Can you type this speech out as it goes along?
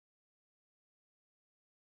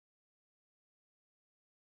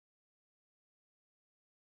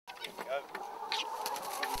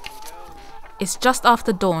It's just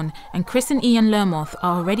after dawn and Chris and Iain Lermoth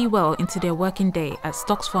are already well into their working day at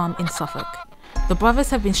Stock's farm in Suffolk. The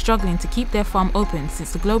brothers have been struggling to keep their farm open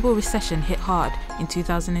since the global recession hit hard in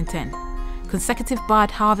 2010. Consecutive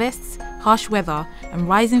bad harvests, harsh weather and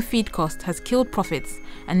rising feed costs has killed profits,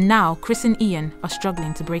 and now Chris and Iain are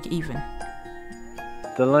struggling to break even.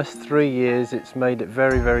 The last 3 years it's made it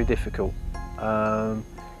very, very difficult.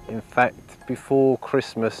 In fact, before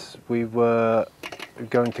Christmas we were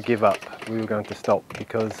going to give up, we were going to stop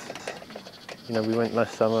because, you know, we went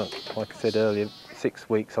last summer, like I said earlier, 6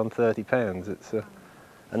 weeks on £30.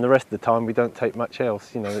 And the rest of the time we don't take much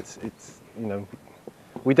else. You know,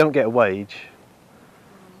 we don't get a wage.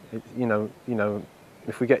 You know,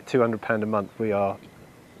 if we get £200 a month,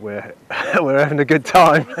 we're having a good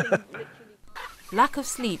time. Lack of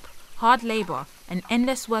sleep, hard labour and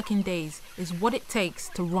endless working days is what it takes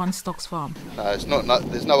to run Stock's farm. No, it's not,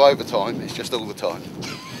 there's no overtime, it's just all the time.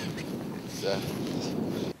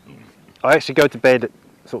 I actually go to bed at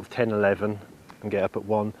sort of 10, 11 and get up at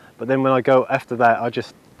 1, but then when I go after that I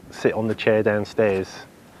just sit on the chair downstairs,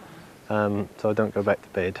 so I don't go back to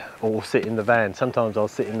bed, or sit in the van. Sometimes I'll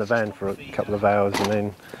sit in the van for a couple of hours and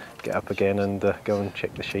then get up again and go and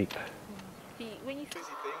check the sheep.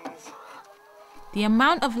 The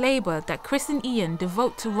amount of labour that Chris and Iain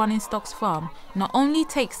devote to running Stock's farm not only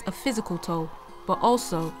takes a physical toll, but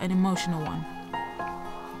also an emotional one.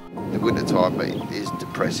 The winter time is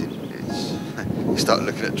depressing. You start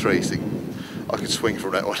looking at trees, think I could swing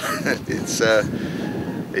from that one.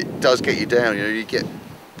 It does get you down. You know, you get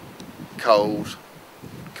cold.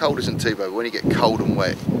 Cold isn't too bad, but when you get cold and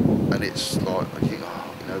wet, and it's like, you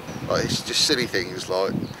know, like it's just silly things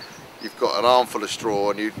like you've got an armful of straw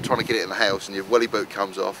and you're trying to get it in the house, and your welly boot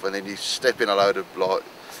comes off, and then you step in a load of like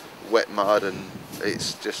wet mud, and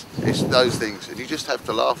it's those things, and you just have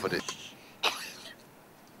to laugh at it.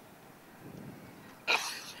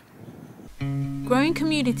 Growing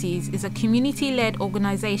Communities is a community-led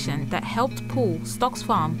organisation that helped pull Stock's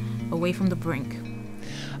farm away from the brink.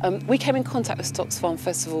 We came in contact with Stock's Farm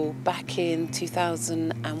first of all back in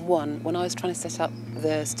 2001 when I was trying to set up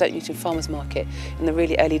the Stoke Newington Farmers Market in the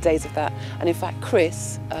really early days of that. And in fact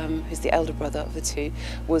Chris, who's the elder brother of the two,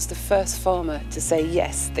 was the first farmer to say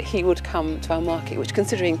yes, that he would come to our market, which,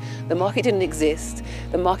 considering the market didn't exist,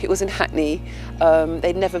 the market was in Hackney,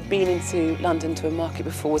 they'd never been into London to a market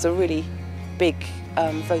before, was a really big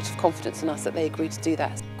vote of confidence in us that they agreed to do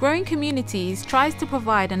that. Growing Communities tries to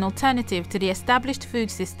provide an alternative to the established food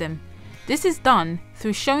system. This is done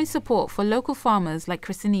through showing support for local farmers like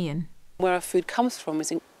Chris and Iain. Where our food comes from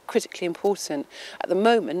is critically important. At the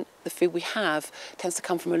moment, the food we have tends to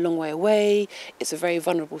come from a long way away. It's a very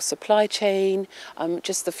vulnerable supply chain.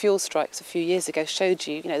 Just the fuel strikes a few years ago showed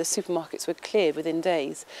you, the supermarkets were cleared within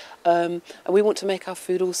days. And we want to make our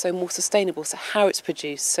food also more sustainable, so how it's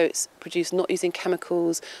produced. So it's produced not using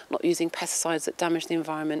chemicals, not using pesticides that damage the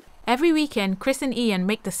environment. Every weekend, Chris and Iain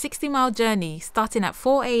make the 60-mile journey starting at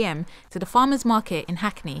 4 AM to the farmers market in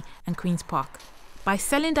Hackney and Queen's Park. By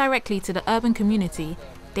selling directly to the urban community,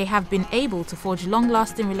 they have been able to forge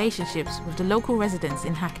long-lasting relationships with the local residents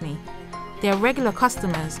in Hackney. Their regular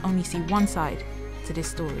customers only see one side to this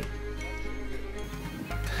story.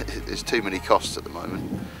 There's too many costs at the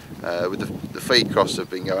moment. With the feed costs have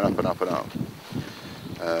been going up and up and up.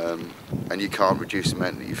 And you can't reduce the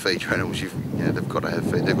amount that you feed your animals. They've got to have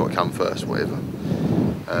feed. They've got to come first, whatever.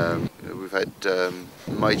 We've had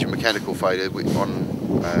major mechanical failure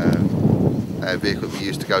on our vehicle that we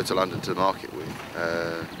used to go to London to the market with.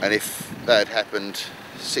 And if that had happened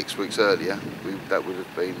 6 weeks earlier, that would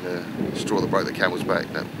have been the straw that broke the camel's back.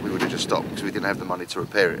 That we would have just stopped because we didn't have the money to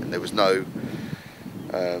repair it, and there was no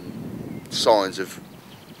signs of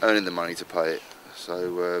earning the money to pay it.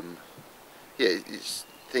 So yeah,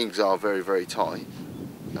 things are very, very tight.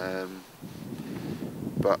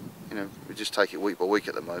 But we just take it week by week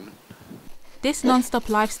at the moment. This non-stop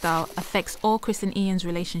lifestyle affects all Chris and Iain's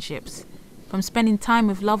relationships, from spending time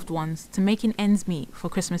with loved ones to making ends meet for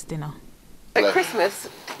Christmas dinner. At Christmas,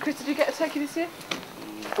 Chris, did you get a turkey this year?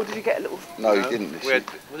 Or did you get a little... No, you didn't this year.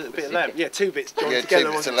 Was it a bit of lamb? Yeah, 2 bits joined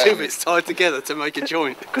together. Two bits tied together to make a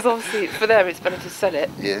joint. Because obviously for them it's better to sell it,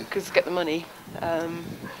 yeah, because get the money.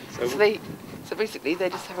 So basically they're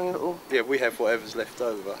just having a little... Yeah, we have whatever's left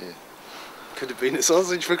over. Yeah. Could have been a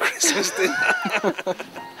sausage for Christmas dinner.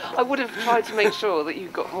 I would have tried to make sure that you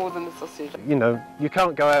got more than the sausage. You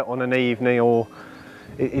can't go out on an evening, or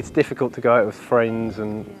it's difficult to go out with friends,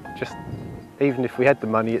 and just even if we had the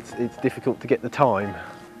money, it's difficult to get the time.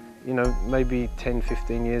 Maybe 10,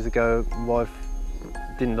 15 years ago, my wife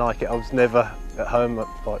didn't like it. I was never at home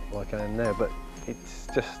like I am now, but it's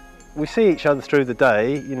just We see each other through the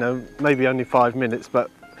day, you know, maybe only 5 minutes, but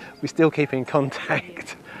we still keep in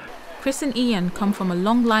contact. Chris and Iain come from a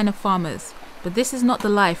long line of farmers, but this is not the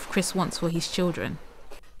life Chris wants for his children.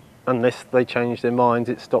 Unless they change their minds,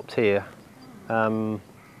 it stops here. You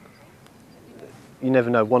never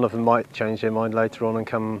know, one of them might change their mind later on and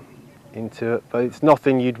come into it, but it's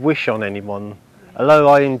nothing you'd wish on anyone. Although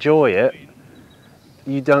I enjoy it,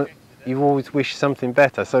 you always wish something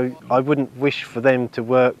better, so I wouldn't wish for them to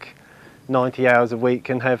work 90 hours a week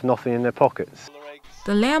and have nothing in their pockets.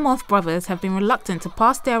 The Learmonth brothers have been reluctant to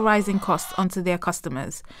pass their rising costs onto their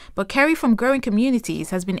customers, but Kerry from Growing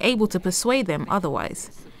Communities has been able to persuade them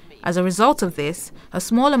otherwise. As a result of this, a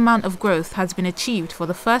small amount of growth has been achieved for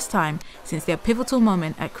the first time since their pivotal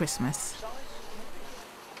moment at Christmas.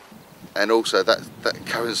 And also that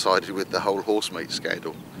coincided with the whole horse meat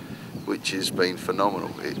scandal, which has been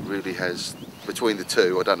phenomenal. It really has. Between the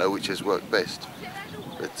two, I don't know which has worked best,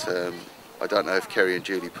 but I don't know if Kerry and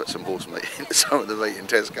Julie put some horse meat into some of the meat in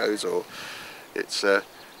Tesco's, or it's a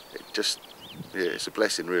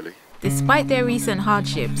blessing really. Despite their recent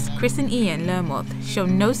hardships, Chris and Iain Learmonth show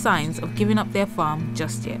no signs of giving up their farm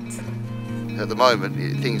just yet. At the moment,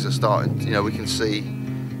 things are starting. You know, we can see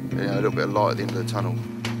a little bit of light at the end of the tunnel.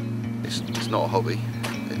 It's not a hobby.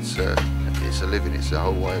 It's a living. It's a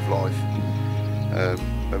whole way of life.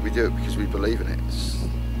 But we do it because we believe in it.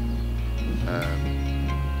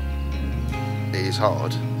 It is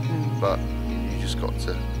hard, but you just got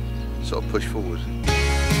to sort of push forward.